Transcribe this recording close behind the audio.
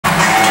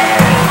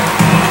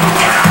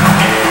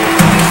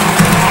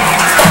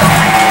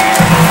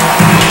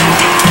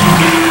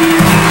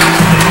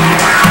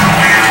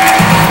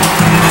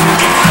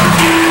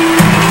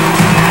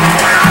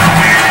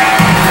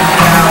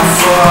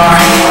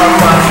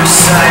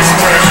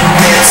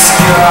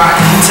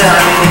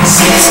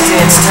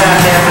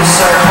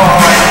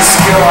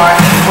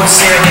What's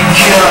there to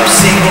come?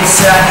 Sick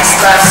inside this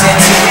life set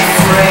to be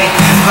free.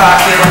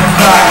 Pocket on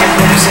pocket,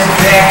 losing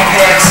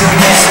backpacks of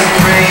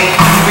misery.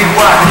 We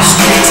walk the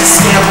streets of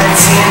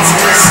skeletons,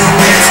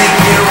 listening to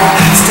you.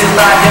 Still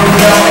I don't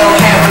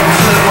have a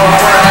clue on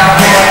what I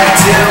wanna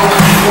do.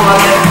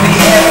 Wanna be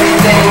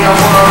everything, I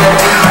wanna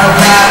be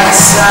alive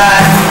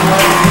inside.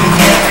 Wanna be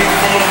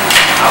everything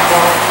I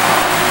want.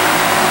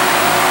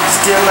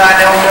 Still I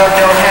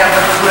don't have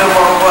a clue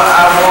on what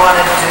I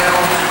wanna do.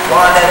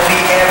 Wanna be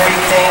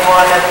everything,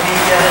 wanna be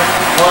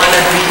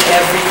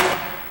everything.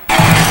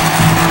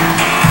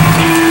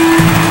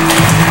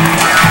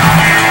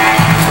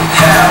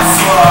 How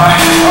far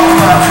on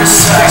my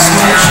precise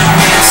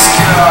measurement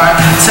scar?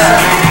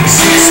 Time in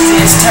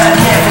existence, time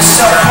never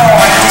so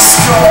hard to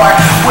score.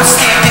 What's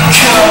there to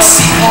come?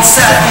 See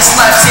inside this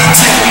life set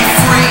to be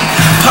free.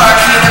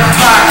 Pocket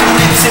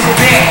apocalypse and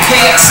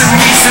backpacks of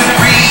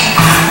misery.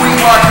 We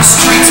walk the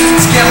streets with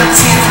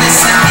skeletons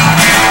listening.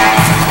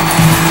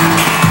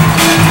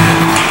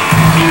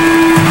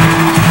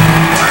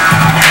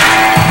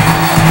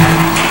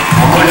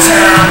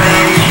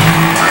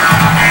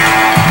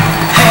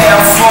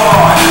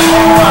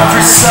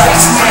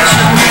 Precise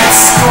measurement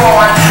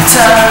score.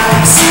 Time of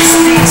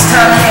existence,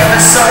 time never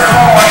so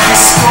hard to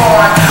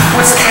score.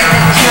 What's there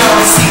to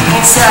come? See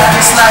inside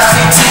this life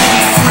set to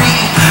be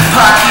free.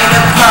 Pocket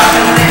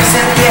apocalypse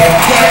and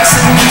backpacks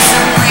of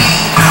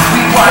misery.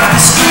 We walk the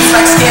streets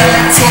like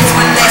skeletons,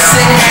 we're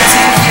listening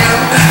to you.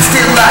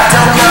 Still I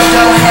don't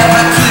have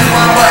a clue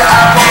on what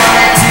I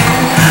wanna do.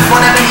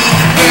 Wanna be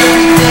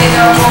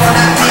everything, I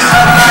wanna be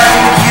alive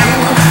with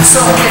you. So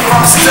if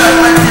I'm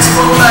stuck like this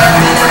for life,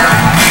 then I'll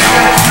be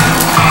here too.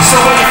 So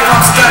if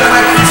I'm stuck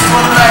like this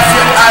for life,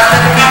 you'll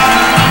either be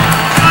blue.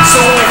 So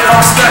if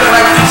I'm stuck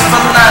like this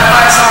for life,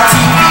 eyes on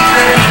TV,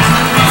 let me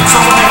blue. So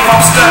if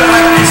I'm stuck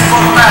like this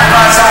for life,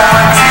 eyes on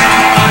my TV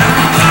blue.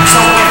 So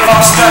if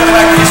I'm stuck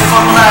like this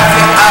for life,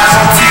 your eyes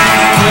on TV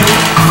blue.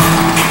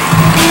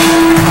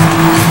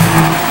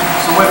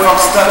 So if I'm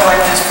stuck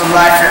like this for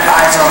life, your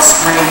eyes on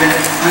screen, and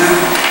it's blue.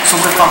 So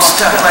if I'm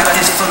stuck like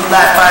this for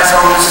life, eyes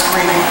on the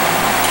screen.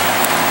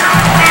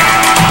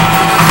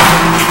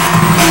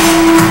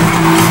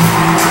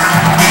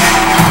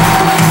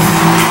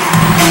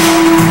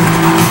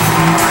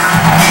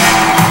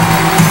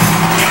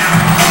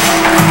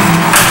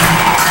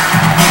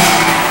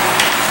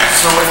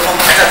 So if I'm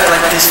stuck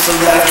like this for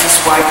life, that's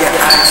why your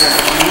eyes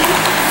are